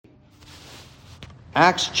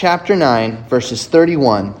Acts chapter 9, verses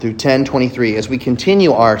 31 through 10:23, as we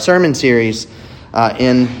continue our sermon series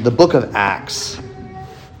in the book of Acts.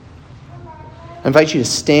 I invite you to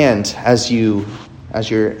stand as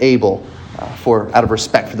you're able, out of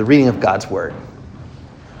respect for the reading of God's word.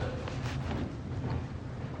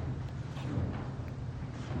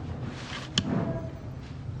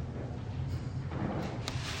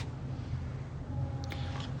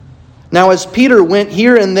 Now as Peter went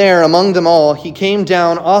here and there among them all, he came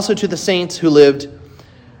down also to the saints who lived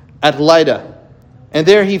at Lydda. And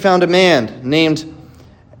there he found a man named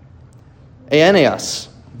Aeneas,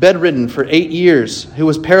 bedridden for 8 years, who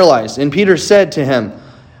was paralyzed. And Peter said to him,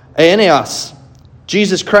 Aeneas,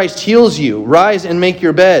 Jesus Christ heals you. Rise and make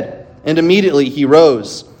your bed. And immediately he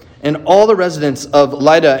rose. And all the residents of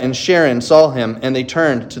Lydda and Sharon saw him, and they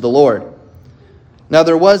turned to the Lord. Now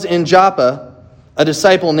there was in Joppa a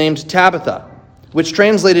disciple named Tabitha, which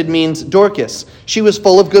translated means Dorcas. She was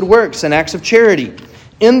full of good works and acts of charity.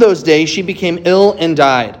 In those days she became ill and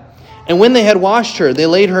died. And when they had washed her, they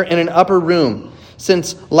laid her in an upper room,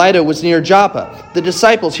 since Lydda was near Joppa. The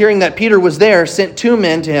disciples, hearing that Peter was there, sent 2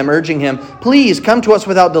 men to him, urging him, Please come to us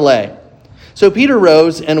without delay. So Peter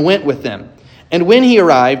rose and went with them. And when he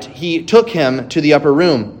arrived, he took him to the upper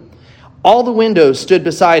room. All the widows stood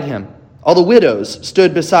beside him,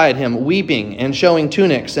 weeping and showing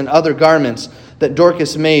tunics and other garments that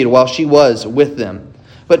Dorcas made while she was with them.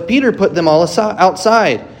 But Peter put them all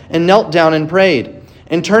outside and knelt down and prayed.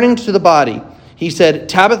 And turning to the body, he said,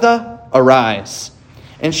 Tabitha, arise.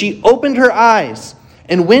 And she opened her eyes.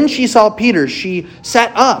 And when she saw Peter, she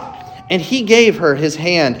sat up. And he gave her his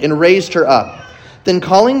hand and raised her up. Then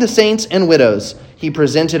calling the saints and widows, he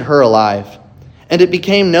presented her alive. And it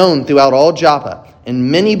became known throughout all Joppa,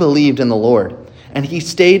 and many believed in the Lord. And he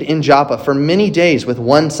stayed in Joppa for many days with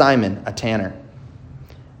one Simon, a tanner.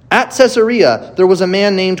 At Caesarea, there was a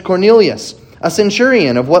man named Cornelius, a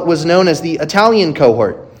centurion of what was known as the Italian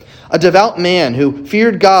cohort, a devout man who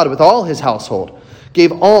feared God with all his household,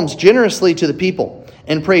 gave alms generously to the people,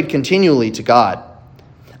 and prayed continually to God.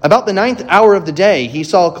 About the 9th hour of the day, he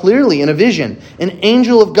saw clearly in a vision an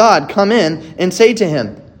angel of God come in and say to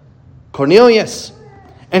him, Cornelius.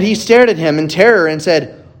 And he stared at him in terror and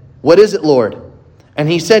said, What is it, Lord? And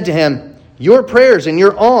he said to him, Your prayers and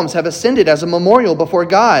your alms have ascended as a memorial before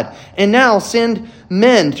God. And now send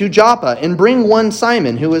men to Joppa and bring one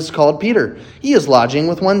Simon, who is called Peter. He is lodging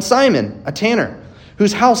with one Simon, a tanner,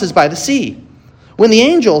 whose house is by the sea. When the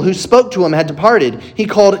angel who spoke to him had departed, he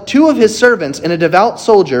called 2 of his servants and a devout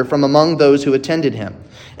soldier from among those who attended him.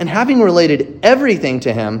 And having related everything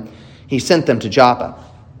to him, he sent them to Joppa.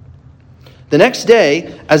 The next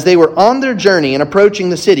day, as they were on their journey and approaching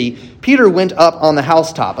the city, Peter went up on the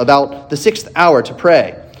housetop about the 6th hour to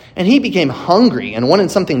pray. And he became hungry and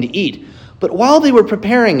wanted something to eat. But while they were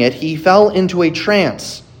preparing it, he fell into a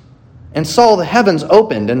trance and saw the heavens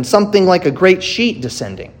opened and something like a great sheet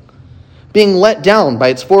descending, being let down by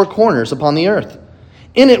its 4 corners upon the earth.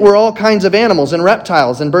 In it were all kinds of animals and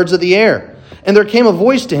reptiles and birds of the air. And there came a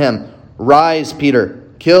voice to him, Rise, Peter,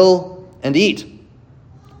 kill and eat.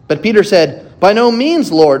 But Peter said, By no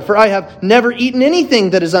means, Lord, for I have never eaten anything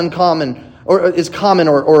that is uncommon or is common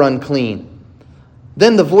or unclean.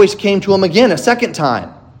 Then the voice came to him again a second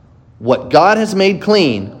time. What God has made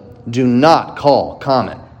clean, do not call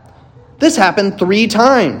common. This happened 3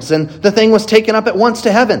 times, and the thing was taken up at once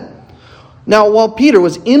to heaven. Now, while Peter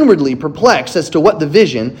was inwardly perplexed as to what the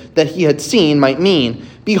vision that he had seen might mean,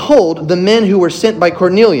 behold, the men who were sent by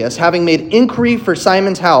Cornelius, having made inquiry for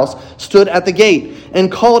Simon's house, stood at the gate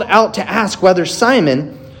and called out to ask whether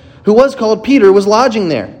Simon, who was called Peter, was lodging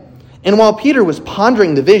there. And while Peter was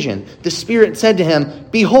pondering the vision, the Spirit said to him,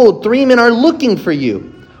 Behold, 3 men are looking for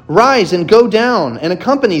you. Rise and go down and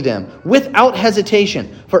accompany them without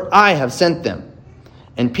hesitation, for I have sent them.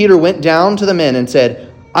 And Peter went down to the men and said,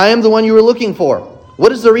 I am the one you were looking for.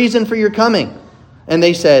 What is the reason for your coming? And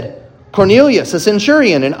they said, Cornelius, a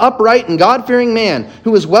centurion, an upright and God-fearing man,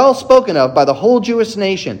 who is well spoken of by the whole Jewish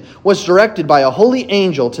nation, was directed by a holy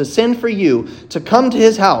angel to send for you to come to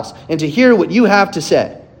his house and to hear what you have to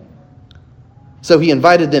say. So he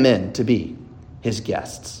invited them in to be his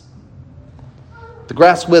guests. The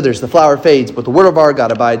grass withers, the flower fades, but the word of our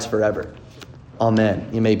God abides forever. Amen.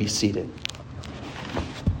 You may be seated.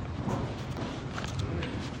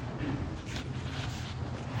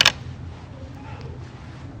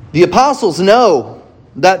 The apostles know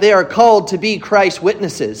that they are called to be Christ's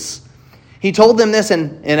witnesses. He told them this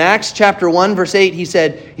in Acts chapter 1, verse 8. He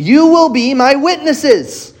said, You will be my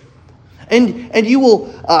witnesses, and you will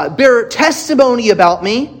bear testimony about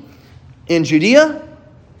me in Judea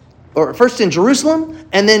or first in Jerusalem,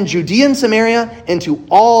 and then Judea and Samaria, and to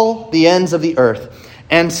all the ends of the earth.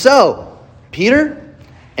 And so, Peter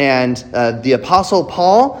and the Apostle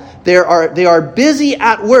Paul, they are busy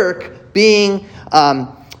at work being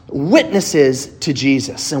witnesses to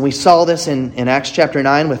Jesus. And we saw this in Acts chapter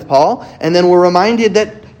 9 with Paul. And then we're reminded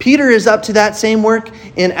that Peter is up to that same work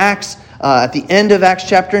in Acts, at the end of Acts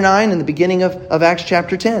chapter 9 and the beginning of Acts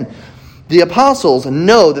chapter 10. The apostles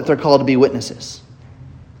know that they're called to be witnesses.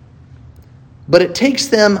 But it takes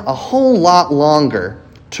them a whole lot longer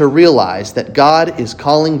to realize that God is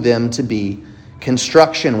calling them to be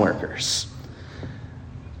construction workers.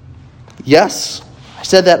 Yes, I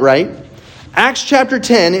said that right. Acts chapter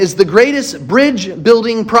 10 is the greatest bridge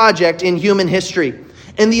building project in human history.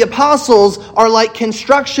 And the apostles are like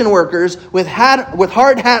construction workers with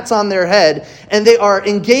hard hats on their head, and they are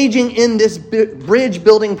engaging in this bridge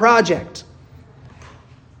building project.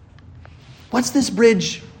 What's this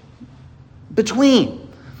bridge between?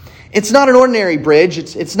 It's not an ordinary bridge.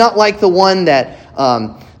 It's not like the one that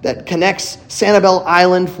connects Sanibel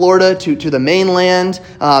Island, Florida, to the mainland.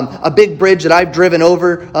 A big bridge that I've driven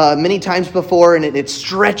over many times before, and it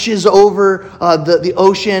stretches over the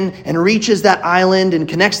ocean and reaches that island and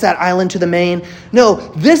connects that island to the main. No,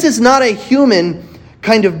 this is not a human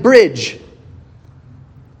kind of bridge.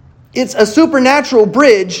 It's a supernatural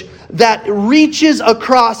bridge that reaches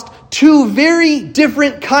across two very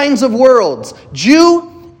different kinds of worlds,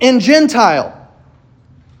 Jew and Gentile.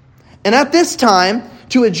 And at this time,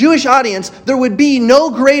 to a Jewish audience, there would be no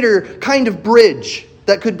greater kind of bridge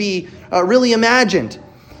that could be really imagined.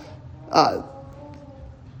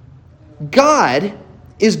 God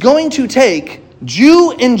is going to take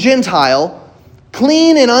Jew and Gentile,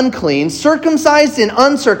 clean and unclean, circumcised and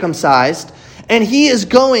uncircumcised, and he is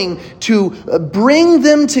going to bring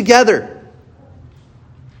them together.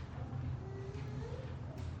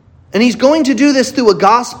 And he's going to do this through a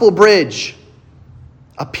gospel bridge,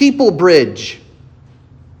 a people bridge.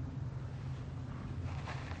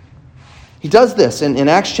 He does this in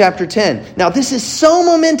Acts chapter 10. Now, this is so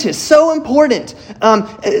momentous, so important.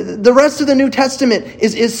 The rest of the New Testament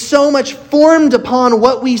is so much formed upon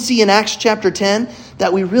what we see in Acts chapter 10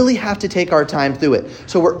 that we really have to take our time through it.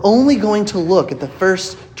 So we're only going to look at the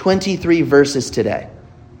first 23 verses today.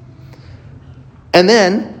 And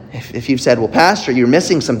then, if you've said, well, Pastor, you're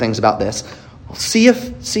missing some things about this, well, see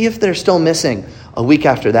if they're still missing a week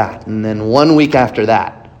after that, and then 1 week after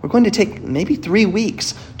that. We're going to take maybe 3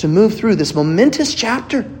 weeks to move through this momentous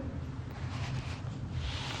chapter.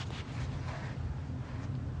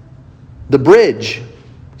 The bridge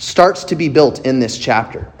starts to be built in this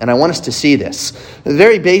chapter, and I want us to see this.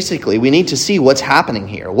 Very basically, we need to see what's happening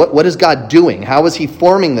here. What is God doing? How is he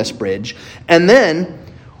forming this bridge? And then,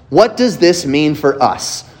 what does this mean for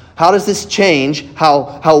us? How does this change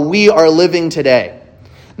how we are living today?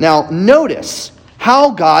 Now, notice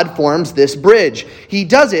how God forms this bridge. He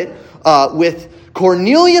does it with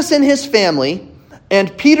Cornelius and his family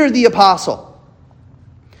and Peter the apostle.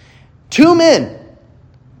 Two men,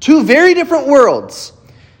 two very different worlds,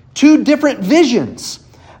 two different visions.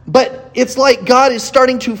 But it's like God is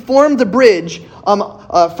starting to form the bridge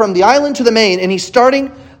from the island to the main, and he's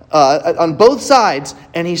starting on both sides,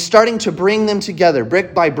 and he's starting to bring them together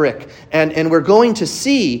brick by brick. And we're going to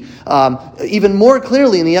see even more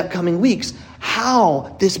clearly in the upcoming weeks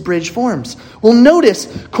how this bridge forms. Well,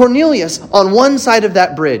 notice Cornelius on one side of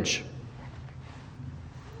that bridge,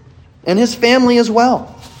 and his family as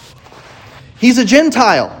well. He's a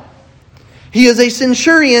Gentile. He is a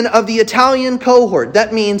centurion of the Italian cohort.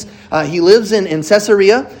 That means he lives in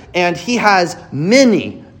Caesarea, and he has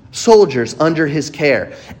many soldiers under his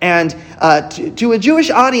care. And to a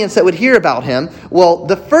Jewish audience that would hear about him, well,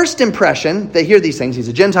 the first impression, they hear these things. He's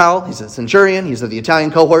a Gentile, he's a centurion, he's of the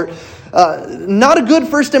Italian cohort. Not a good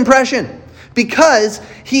first impression, because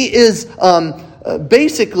he is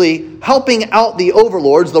basically helping out the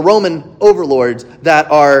overlords, the Roman overlords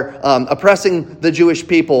that are oppressing the Jewish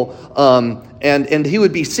people, and he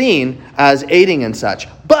would be seen as aiding and such.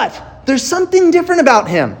 But there's something different about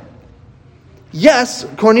him. Yes,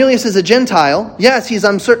 Cornelius is a Gentile. Yes, he's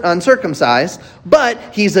uncircumcised, but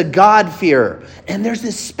he's a God-fearer. And there's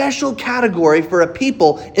this special category for a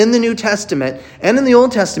people in the New Testament and in the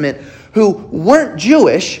Old Testament who weren't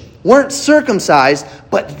Jewish, weren't circumcised,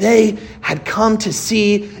 but they had come to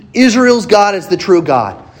see Israel's God as the true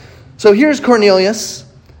God. So here's Cornelius,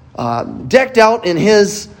 decked out in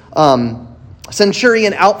his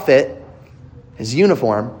centurion outfit, his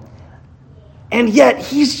uniform, and yet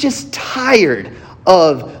he's just tired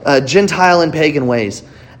of Gentile and pagan ways.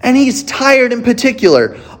 And he's tired in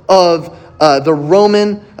particular of the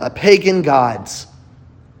Roman pagan gods.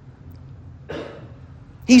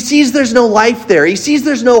 He sees there's no life there. He sees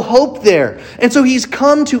there's no hope there. And so he's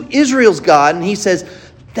come to Israel's God and he says,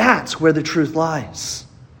 that's where the truth lies.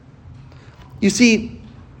 You see,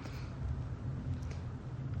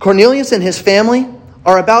 Cornelius and his family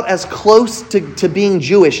are about as close to being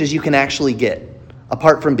Jewish as you can actually get,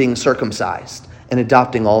 apart from being circumcised and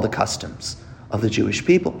adopting all the customs of the Jewish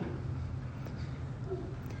people.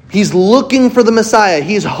 He's looking for the Messiah.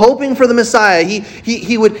 He's hoping for the Messiah.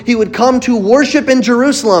 He would come to worship in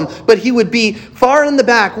Jerusalem, but he would be far in the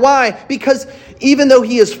back. Why? Because even though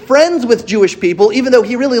he is friends with Jewish people, even though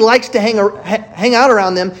he really likes to hang out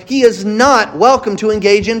around them, he is not welcome to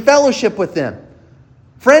engage in fellowship with them.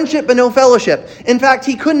 Friendship but no fellowship. In fact,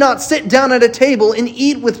 he could not sit down at a table and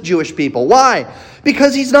eat with Jewish people. Why?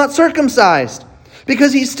 Because he's not circumcised.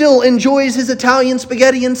 Because he still enjoys his Italian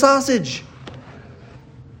spaghetti and sausage.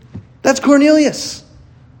 That's Cornelius.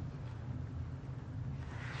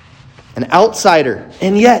 An outsider.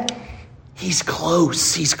 And yet, he's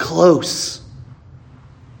close. He's close.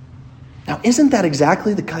 Now, isn't that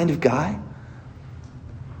exactly the kind of guy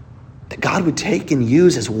that God would take and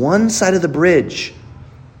use as one side of the bridge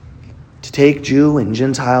to take Jew and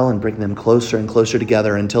Gentile and bring them closer and closer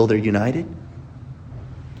together until they're united?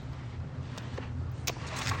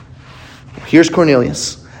 Here's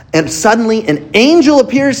Cornelius. And suddenly an angel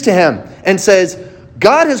appears to him and says,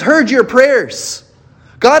 God has heard your prayers.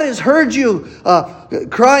 God has heard you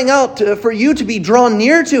crying out for you to be drawn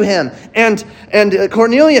near to him. And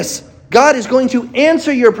Cornelius, God is going to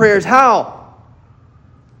answer your prayers. How?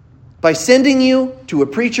 By sending you to a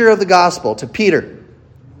preacher of the gospel, to Peter.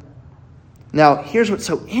 Now, here's what's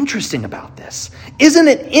so interesting about this. Isn't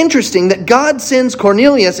it interesting that God sends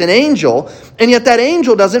Cornelius an angel, and yet that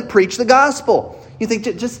angel doesn't preach the gospel? You think,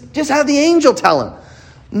 just have the angel tell him.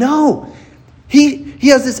 No. He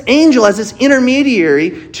has this angel as this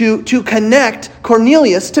intermediary to connect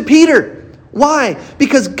Cornelius to Peter. Why?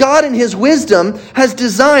 Because God in his wisdom has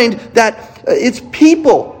designed that it's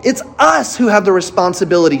people, it's us who have the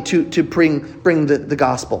responsibility to bring the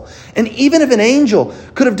gospel. And even if an angel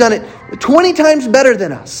could have done it 20 times better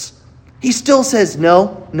than us, he still says,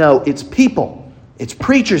 no, it's people. It's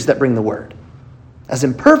preachers that bring the word. As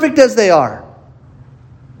imperfect as they are.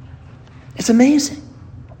 It's amazing.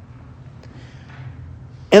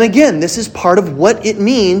 And again, this is part of what it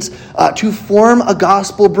means to form a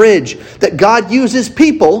gospel bridge. That God uses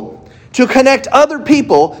people to connect other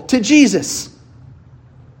people to Jesus.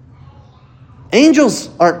 Angels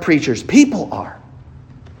aren't preachers. People are.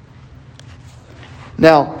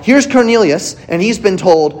 Now, here's Cornelius, and he's been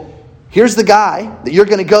told, here's the guy that you're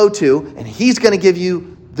going to go to, and he's going to give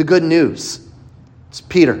you the good news. It's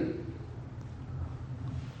Peter.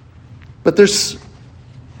 But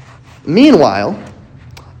meanwhile,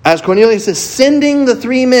 as Cornelius is sending the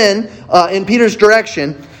three men in Peter's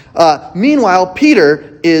direction, meanwhile,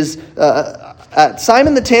 Peter is at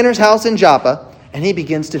Simon the tanner's house in Joppa, and he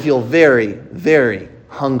begins to feel very, very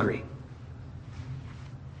hungry.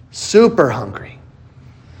 Super hungry.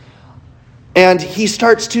 And he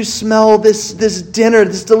starts to smell this dinner,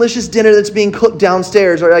 this delicious dinner that's being cooked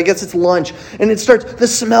downstairs, or I guess it's lunch, and the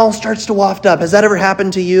smell starts to waft up. Has that ever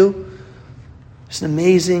happened to you? It's an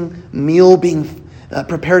amazing meal being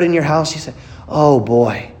prepared in your house. You say, oh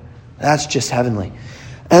boy, that's just heavenly.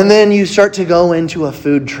 And then you start to go into a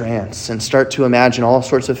food trance and start to imagine all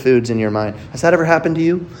sorts of foods in your mind. Has that ever happened to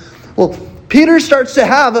you? Well, Peter starts to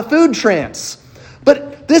have a food trance.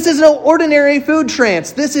 But this is no ordinary food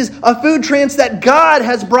trance. This is a food trance that God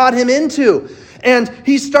has brought him into. And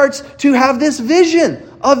he starts to have this vision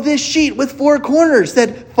of this sheet with four corners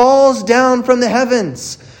that falls down from the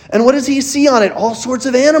heavens. And what does he see on it? All sorts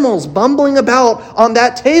of animals bumbling about on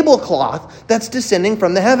that tablecloth that's descending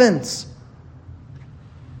from the heavens.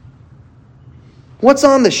 What's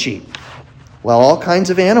on the sheet? Well, all kinds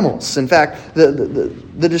of animals. In fact,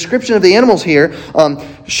 the description of the animals here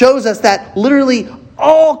shows us that literally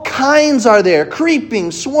all kinds are there.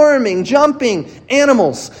 Creeping, swarming, jumping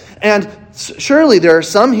animals. And surely there are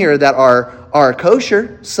some here that are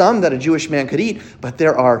kosher, some that a Jewish man could eat, but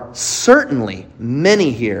there are certainly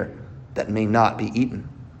many here that may not be eaten.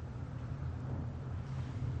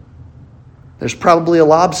 There's probably a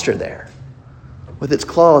lobster there with its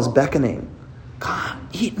claws beckoning. Come,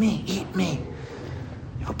 eat me, eat me.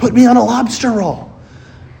 Put me on a lobster roll.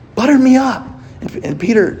 Butter me up. And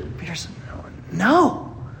Peter said, no.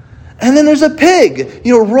 And then there's a pig,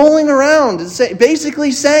 rolling around,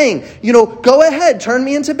 basically saying, go ahead, turn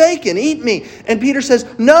me into bacon, eat me. And Peter says,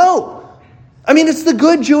 no. I mean, it's the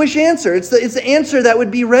good Jewish answer. It's the answer that would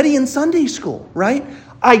be ready in Sunday school, right?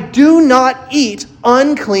 I do not eat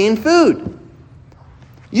unclean food.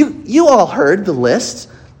 You all heard the list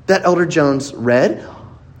that Elder Jones read,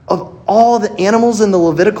 of all the animals in the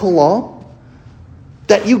Levitical law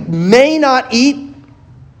that you may not eat,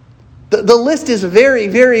 the list is very,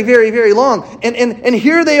 very, very, very long. And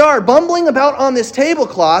here they are, bumbling about on this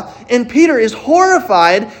tablecloth, and Peter is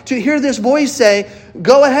horrified to hear this voice say,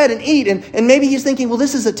 go ahead and eat. And maybe he's thinking, well,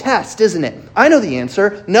 this is a test, isn't it? I know the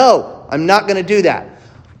answer. No, I'm not going to do that.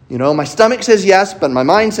 My stomach says yes, but my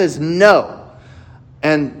mind says no.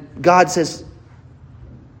 And God says,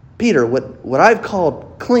 Peter, what I've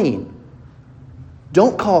called clean,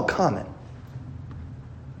 don't call common.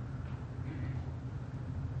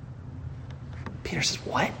 Peter says,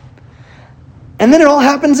 what? And then it all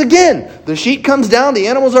happens again. The sheet comes down, the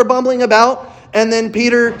animals are bumbling about, and then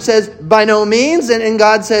Peter says, by no means. And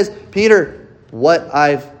God says, Peter, what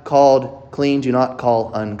I've called clean, do not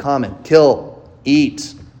call uncommon. Kill,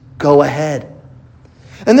 eat, go ahead.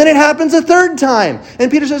 And then it happens a third time.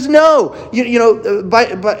 And Peter says, no.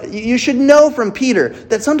 You should know from Peter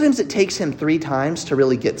that sometimes it takes him 3 times to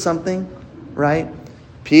really get something, right?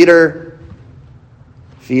 Peter,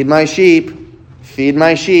 feed my sheep. Feed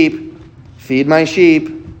my sheep, feed my sheep.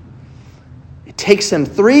 It takes him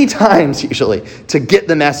 3 times usually to get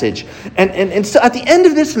the message. And so at the end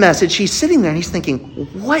of this message, he's sitting there and he's thinking,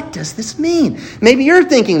 what does this mean? Maybe you're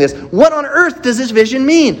thinking this. What on earth does this vision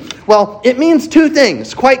mean? Well, it means 2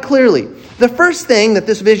 things quite clearly. The first thing that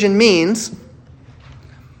this vision means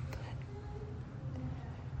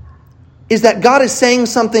is that God is saying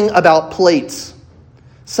something about plates,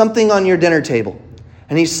 something on your dinner table.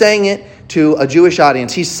 And he's saying it to a Jewish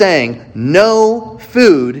audience. He's saying, no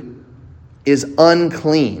food is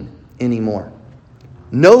unclean anymore.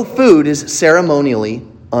 No food is ceremonially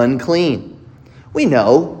unclean. We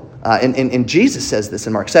know, and Jesus says this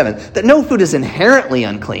in Mark 7, that no food is inherently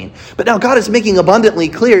unclean. But now God is making abundantly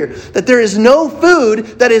clear that there is no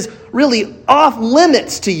food that is really off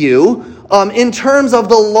limits to you in terms of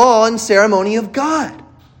the law and ceremony of God.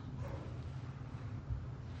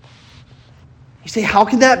 You say, how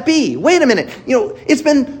can that be? Wait a minute. It's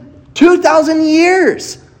been 2,000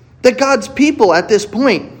 years that God's people at this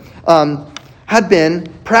point had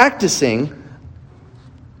been practicing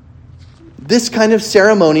this kind of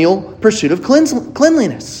ceremonial pursuit of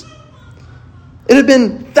cleanliness. It had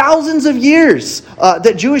been thousands of years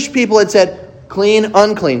that Jewish people had said, clean,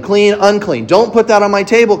 unclean, clean, unclean. Don't put that on my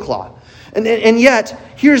tablecloth. And yet,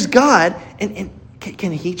 here's God, and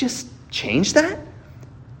can he just change that?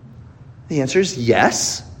 The answer is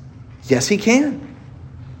yes. Yes, he can.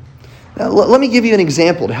 Now, let me give you an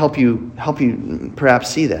example to help you perhaps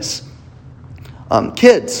see this.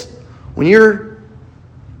 Kids, when you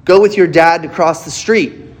go with your dad to cross the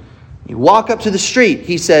street, you walk up to the street,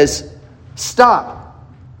 he says, stop.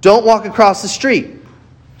 Don't walk across the street.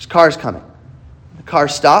 There's cars coming. The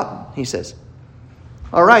cars stop. He says,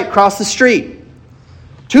 all right, cross the street.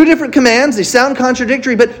 2 different commands. They sound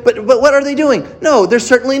contradictory, but what are they doing? No, they're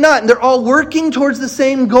certainly not. And they're all working towards the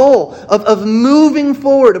same goal of moving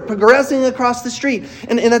forward, of progressing across the street.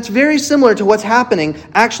 And that's very similar to what's happening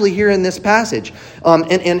actually here in this passage and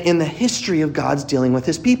in the history of God's dealing with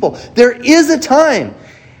his people. There is a time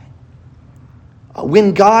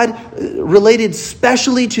when God related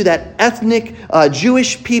specially to that ethnic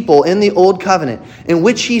Jewish people in the Old Covenant, in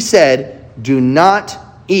which he said, do not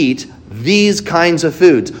eat these kinds of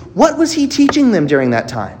foods. What was he teaching them during that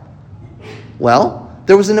time? Well,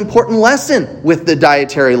 there was an important lesson with the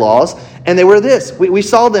dietary laws, and they were this. We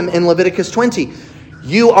saw them in Leviticus 20.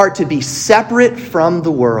 You are to be separate from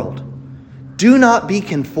the world. Do not be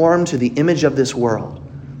conformed to the image of this world,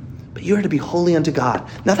 but you are to be holy unto God.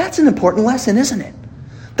 Now that's an important lesson, isn't it?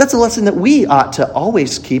 That's a lesson that we ought to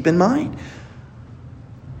always keep in mind.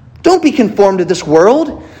 Don't be conformed to this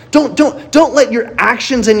world. Don't let your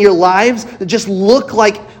actions and your lives just look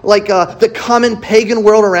like the common pagan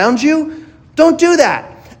world around you. Don't do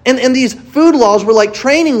that. And these food laws were like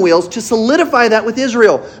training wheels to solidify that with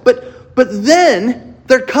Israel. But then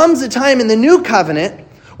there comes a time in the new covenant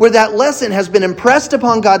where that lesson has been impressed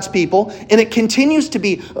upon God's people, and it continues to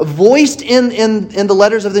be voiced in the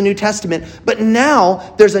letters of the New Testament. But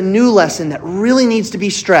now there's a new lesson that really needs to be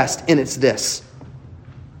stressed, and it's this: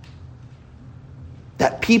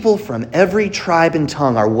 that people from every tribe and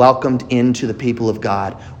tongue are welcomed into the people of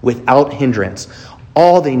God without hindrance.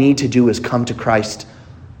 All they need to do is come to Christ,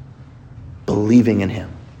 believing in him.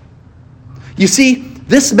 You see,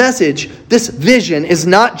 this message, this vision is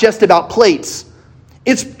not just about plates.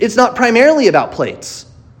 It's not primarily about plates.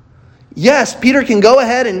 Yes, Peter can go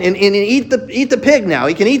ahead and eat the pig now.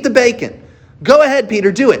 He can eat the bacon. Go ahead,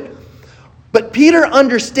 Peter, do it. But Peter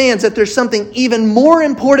understands that there's something even more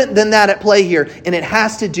important than that at play here, and it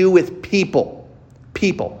has to do with people.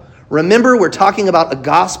 People. Remember, we're talking about a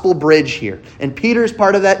gospel bridge here. And Peter's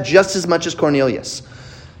part of that just as much as Cornelius.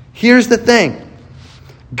 Here's the thing.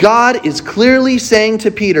 God is clearly saying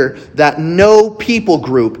to Peter that no people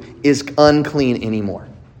group is unclean anymore.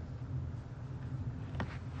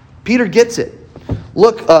 Peter gets it.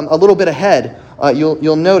 Look a little bit ahead.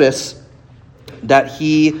 You'll notice that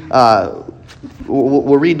he,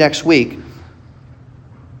 we'll read next week.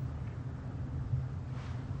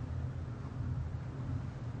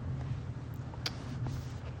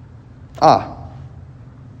 I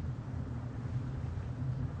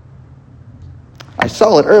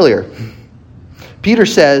saw it earlier. Peter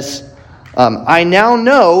says, I now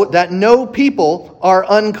know that no people are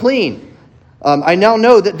unclean. I now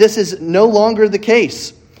know that this is no longer the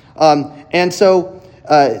case. And so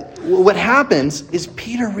what happens is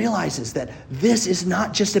Peter realizes that this is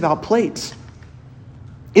not just about plates.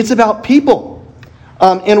 It's about people.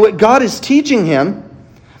 And what God is teaching him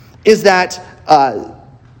is that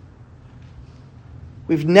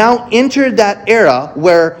we've now entered that era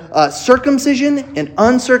where circumcision and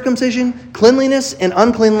uncircumcision, cleanliness and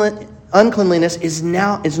uncleanliness is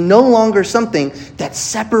no longer something that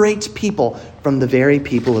separates people from the very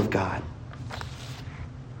people of God.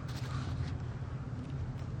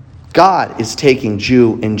 God is taking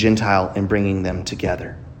Jew and Gentile and bringing them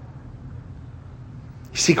together.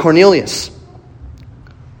 You see, Cornelius,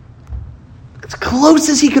 as close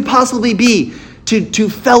as he could possibly be to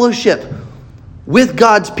fellowship with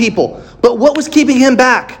God's people. But what was keeping him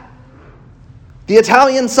back? The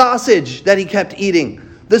Italian sausage that he kept eating.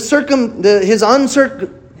 His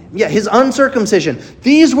uncircumcision.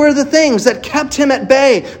 These were the things that kept him at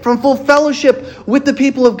bay from full fellowship with the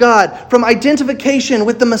people of God, from identification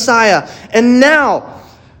with the Messiah. And now,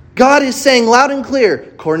 God is saying loud and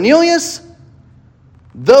clear, Cornelius,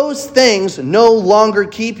 those things no longer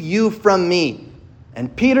keep you from me.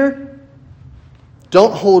 And Peter,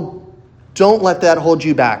 don't let that hold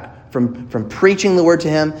you back from preaching the word to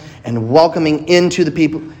him and welcoming him into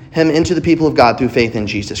the people of God through faith in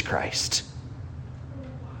Jesus Christ.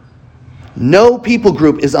 No people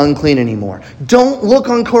group is unclean anymore. Don't look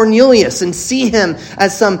on Cornelius and see him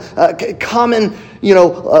as some common,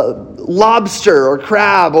 lobster or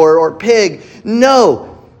crab or pig. No.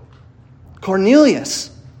 Cornelius,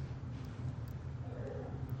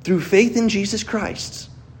 through faith in Jesus Christ,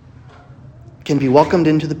 can be welcomed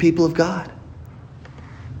into the people of God.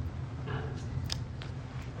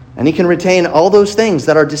 And he can retain all those things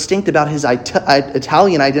that are distinct about his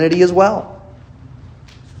Italian identity as well.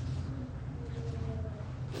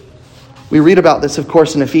 We read about this, of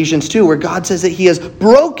course, in Ephesians 2, where God says that he has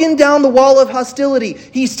broken down the wall of hostility.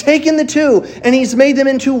 He's taken the two and he's made them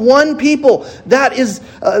into one people. That is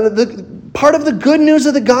the part of the good news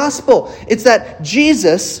of the gospel. It's that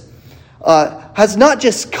Jesus has not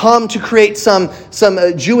just come to create some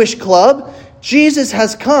Jewish club. Jesus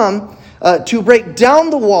has come to break down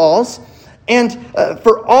the walls and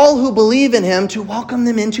for all who believe in him to welcome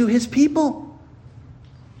them into his people.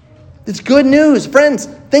 It's good news. Friends,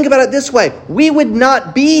 think about it this way. We would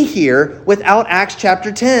not be here without Acts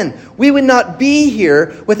chapter 10. We would not be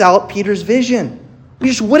here without Peter's vision. We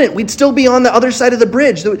just wouldn't. We'd still be on the other side of the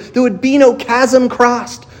bridge. There would be no chasm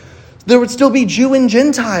crossed. There would still be Jew and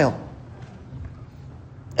Gentile.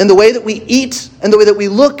 And the way that we eat and the way that we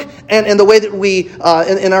look and the way that we,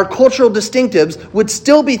 in our cultural distinctives, would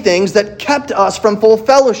still be things that kept us from full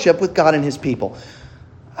fellowship with God and his people.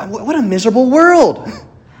 What a miserable world.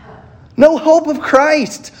 No hope of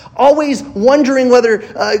Christ. Always wondering whether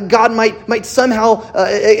God might somehow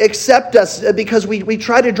accept us because we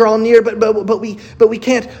try to draw near, but we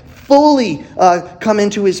can't fully come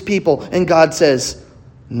into his people. And God says,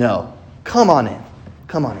 no, come on in.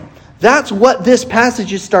 Come on in. That's what this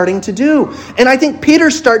passage is starting to do. And I think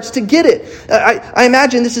Peter starts to get it. I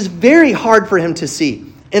imagine this is very hard for him to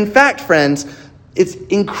see. In fact, friends, it's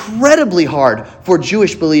incredibly hard for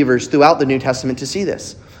Jewish believers throughout the New Testament to see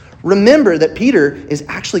this. Remember that Peter is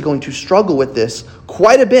actually going to struggle with this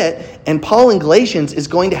quite a bit, and Paul in Galatians is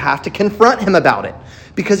going to have to confront him about it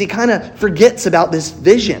because he kind of forgets about this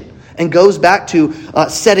vision and goes back to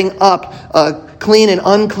setting up clean and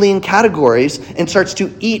unclean categories and starts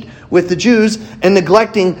to eat with the Jews and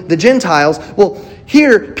neglecting the Gentiles. Well,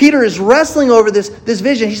 here Peter is wrestling over this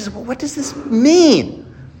vision. He says, well, what does this mean?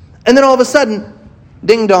 And then all of a sudden,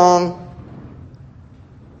 ding dong,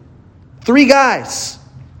 3 guys,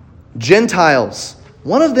 Gentiles,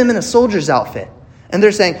 one of them in a soldier's outfit. And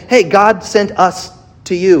they're saying, hey, God sent us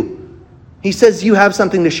to you. He says you have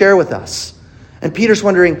something to share with us. And Peter's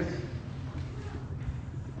wondering,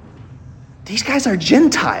 these guys are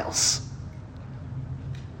Gentiles.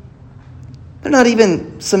 They're not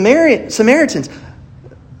even Samaritans.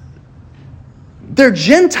 They're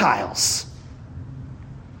Gentiles.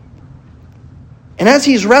 And as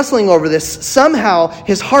he's wrestling over this, somehow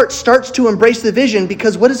his heart starts to embrace the vision,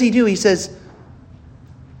 because what does he do? He says,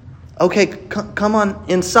 okay, come on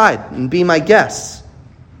inside and be my guests.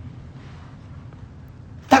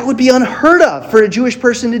 That would be unheard of for a Jewish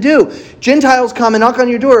person to do. Gentiles come and knock on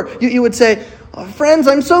your door. You would say, friends,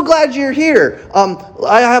 I'm so glad you're here.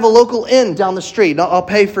 I have a local inn down the street. I'll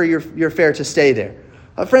pay for your fare to stay there.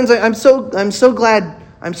 Friends, I'm so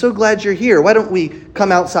glad you're here. Why don't we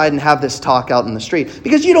come outside and have this talk out in the street?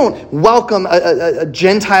 Because you don't welcome a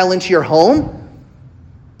Gentile into your home.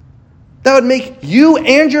 That would make you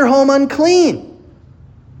and your home unclean.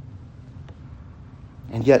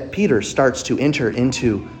 And yet Peter starts to enter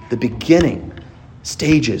into the beginning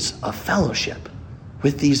stages of fellowship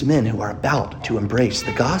with these men who are about to embrace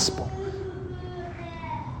the gospel.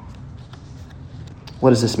 What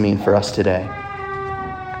does this mean for us today?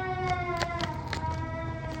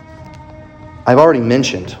 I've already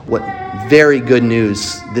mentioned what very good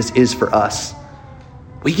news this is for us.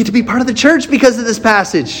 We get to be part of the church because of this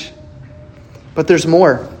passage. But there's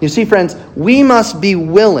more. You see, friends, we must be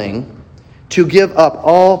willing to give up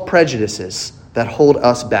all prejudices that hold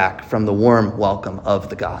us back from the warm welcome of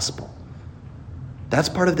the gospel. That's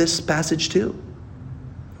part of this passage too.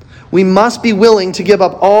 We must be willing to give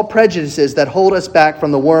up all prejudices that hold us back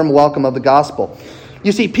from the warm welcome of the gospel.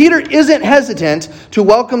 You see, Peter isn't hesitant to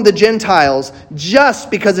welcome the Gentiles just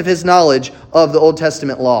because of his knowledge of the Old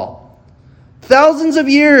Testament law. Thousands of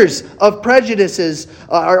years of prejudices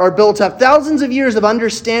are built up. Thousands of years of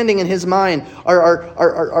understanding in his mind are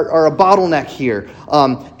a bottleneck here.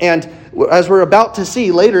 And as we're about to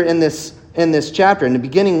see later in this chapter, in the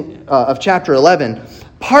beginning of chapter 11,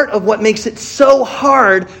 part of what makes it so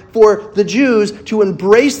hard for the Jews to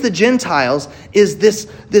embrace the Gentiles is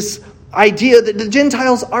this idea that the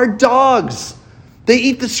Gentiles are dogs. They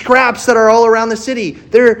eat the scraps that are all around the city.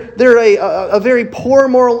 They're a very poor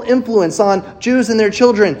moral influence on Jews and their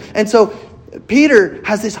children. And so Peter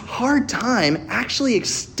has this hard time actually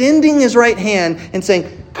extending his right hand and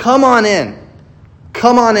saying, come on in.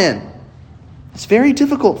 Come on in. It's very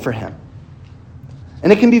difficult for him.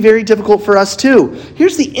 And it can be very difficult for us too.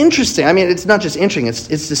 Here's the interesting, it's not just interesting, it's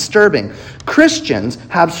disturbing. Christians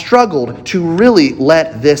have struggled to really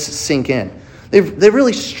let this sink in. They've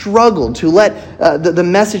really struggled to let the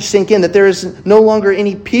message sink in that there is no longer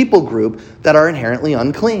any people group that are inherently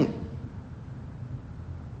unclean.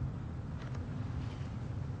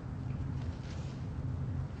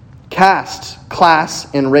 Caste,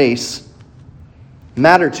 class, and race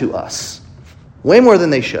matter to us way more than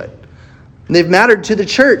they should. They've mattered to the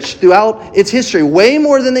church throughout its history way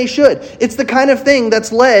more than they should. It's the kind of thing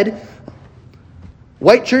that's led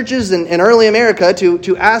white churches in early America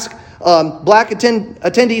to ask black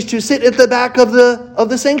attendees to sit at the back of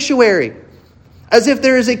the sanctuary, as if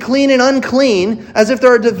there is a clean and unclean, as if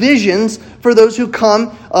there are divisions for those who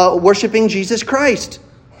come worshiping Jesus Christ.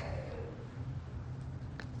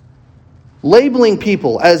 Labeling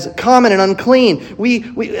people as common and unclean.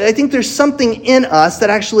 I think there's something in us that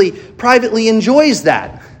actually privately enjoys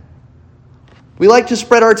that. We like to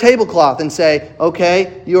spread our tablecloth and say,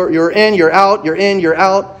 okay, you're in, you're out, you're in, you're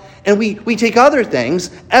out. And we take other things,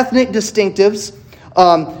 ethnic distinctives,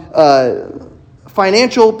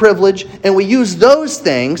 financial privilege, and we use those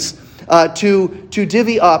things to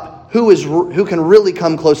divvy up who can really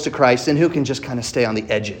come close to Christ and who can just kind of stay on the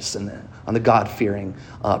edges and on the God-fearing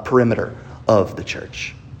perimeter of the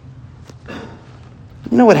church.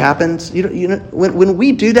 You know what happens? When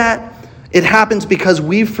we do that, it happens because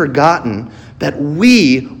we've forgotten that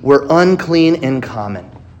we were unclean in common.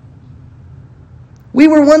 We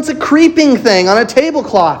were once a creeping thing on a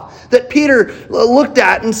tablecloth that Peter looked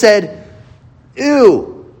at and said,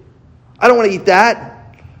 ew, I don't want to eat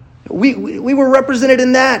that. We were represented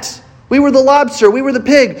in that. We were the lobster, we were the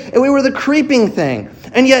pig, and we were the creeping thing.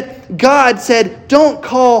 And yet God said, don't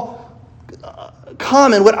call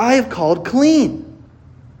common what I have called clean.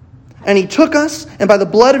 And he took us, and by the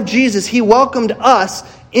blood of Jesus, he welcomed us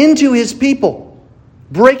into his people,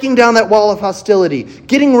 breaking down that wall of hostility,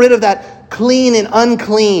 getting rid of that clean and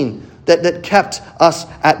unclean that kept us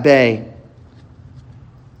at bay.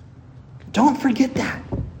 Don't forget that.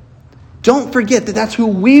 Don't forget that that's who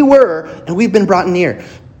we were, and we've been brought near.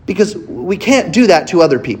 Because we can't do that to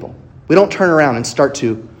other people. We don't turn around and start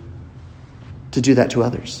to do that to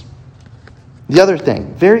others. The other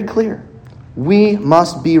thing, very clear, we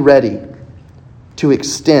must be ready to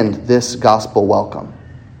extend this gospel welcome.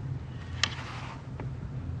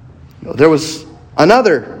 There was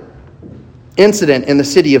another incident in the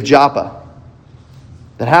city of Joppa.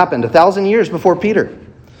 that happened 1,000 years before Peter.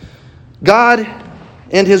 God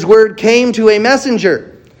and his word came to a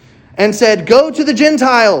messenger and said, "Go to the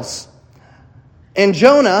Gentiles." And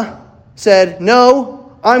Jonah said,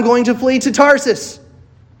 "No, I'm going to flee to Tarshish.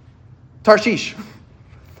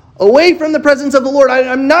 Away from the presence of the Lord.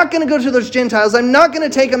 I'm not going to go to those Gentiles. I'm not going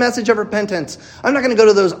to take a message of repentance. I'm not going to go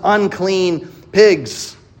to those unclean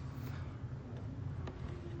pigs."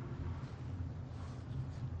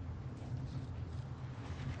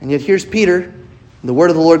 And yet here's Peter. The word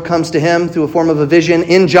of the Lord comes to him through a form of a vision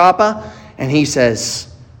in Joppa. And he says,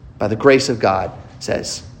 by the grace of God,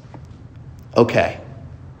 says, "Okay,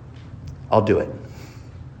 I'll do it.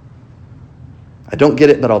 I don't get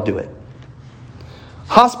it, but I'll do it."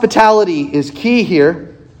 Hospitality is key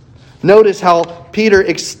here. Notice how Peter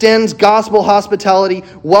extends gospel hospitality,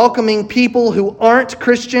 welcoming people who aren't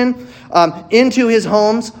Christian into his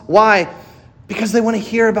homes. Why? Because they want to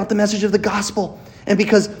hear about the message of the gospel, and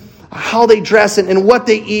because how they dress and what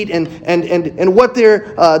they eat and what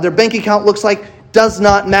their bank account looks like does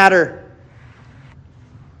not matter.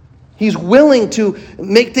 He's willing to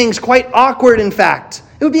make things quite awkward, in fact.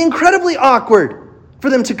 It would be incredibly awkward for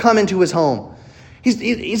them to come into his home.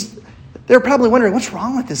 They're probably wondering, what's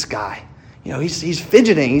wrong with this guy? He's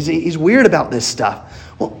fidgeting. He's weird about this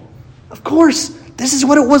stuff. Well, of course, this is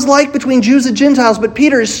what it was like between Jews and Gentiles, but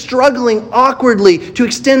Peter is struggling awkwardly to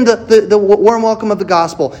extend the warm welcome of the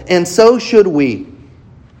gospel, and so should we.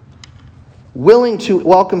 Willing to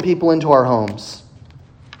welcome people into our homes.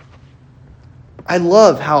 I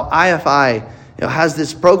love how IFI has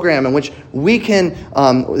this program in which we can,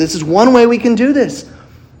 this is one way we can do this,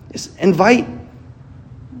 is invite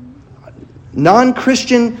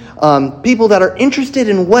non-Christian people that are interested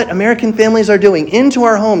in what American families are doing into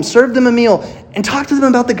our homes, serve them a meal, and talk to them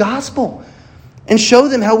about the gospel, and show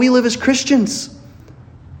them how we live as Christians.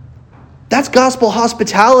 That's gospel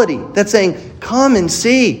hospitality. That's saying, come and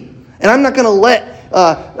see. And I'm not going to let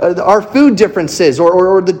our food differences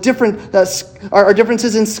or the different our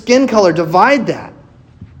differences in skin color divide that.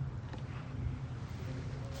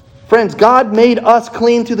 Friends, God made us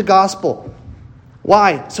clean through the gospel.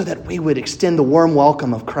 Why? So that we would extend the warm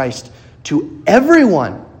welcome of Christ to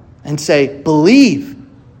everyone and say, believe.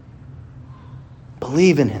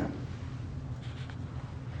 Believe in him.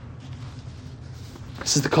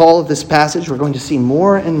 This is the call of this passage. We're going to see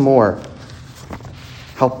more and more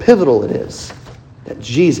how pivotal it is that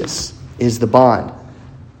Jesus is the bond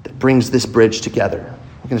that brings this bridge together.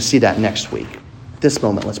 We're going to see that next week. At this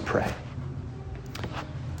moment, let's pray.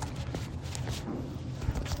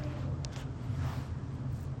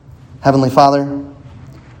 Heavenly Father,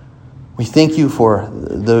 we thank you for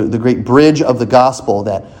the great bridge of the gospel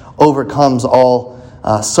that overcomes all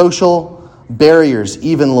social barriers,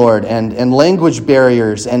 even, Lord, and language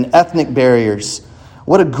barriers and ethnic barriers.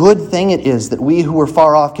 What a good thing it is that we who were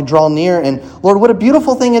far off could draw near. And Lord, what a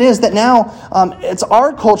beautiful thing it is that now it's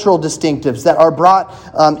our cultural distinctives that are brought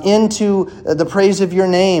into the praise of your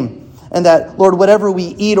name. And that, Lord, whatever we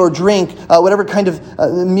eat or drink, whatever kind of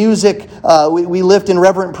music we lift in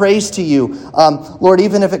reverent praise to you, Lord,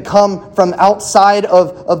 even if it come from outside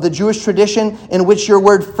of the Jewish tradition in which your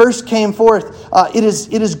word first came forth, it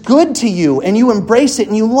is good to you, and you embrace it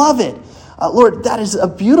and you love it. Lord, that is a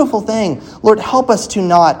beautiful thing. Lord, help us to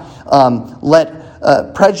not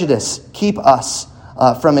let prejudice keep us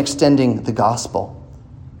from extending the gospel.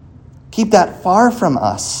 Keep that far from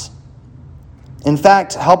us. In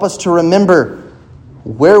fact, help us to remember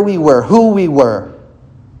where we were, who we were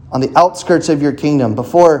on the outskirts of your kingdom.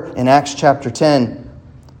 Before, in Acts chapter 10,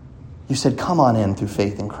 you said, come on in through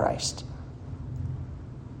faith in Christ.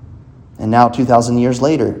 And now, 2,000 years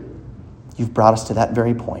later, you've brought us to that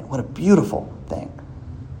very point. What a beautiful thing.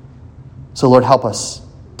 So, Lord, help us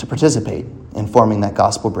to participate in forming that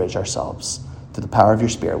gospel bridge ourselves. Through the power of your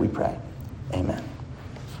Spirit, we pray. Amen.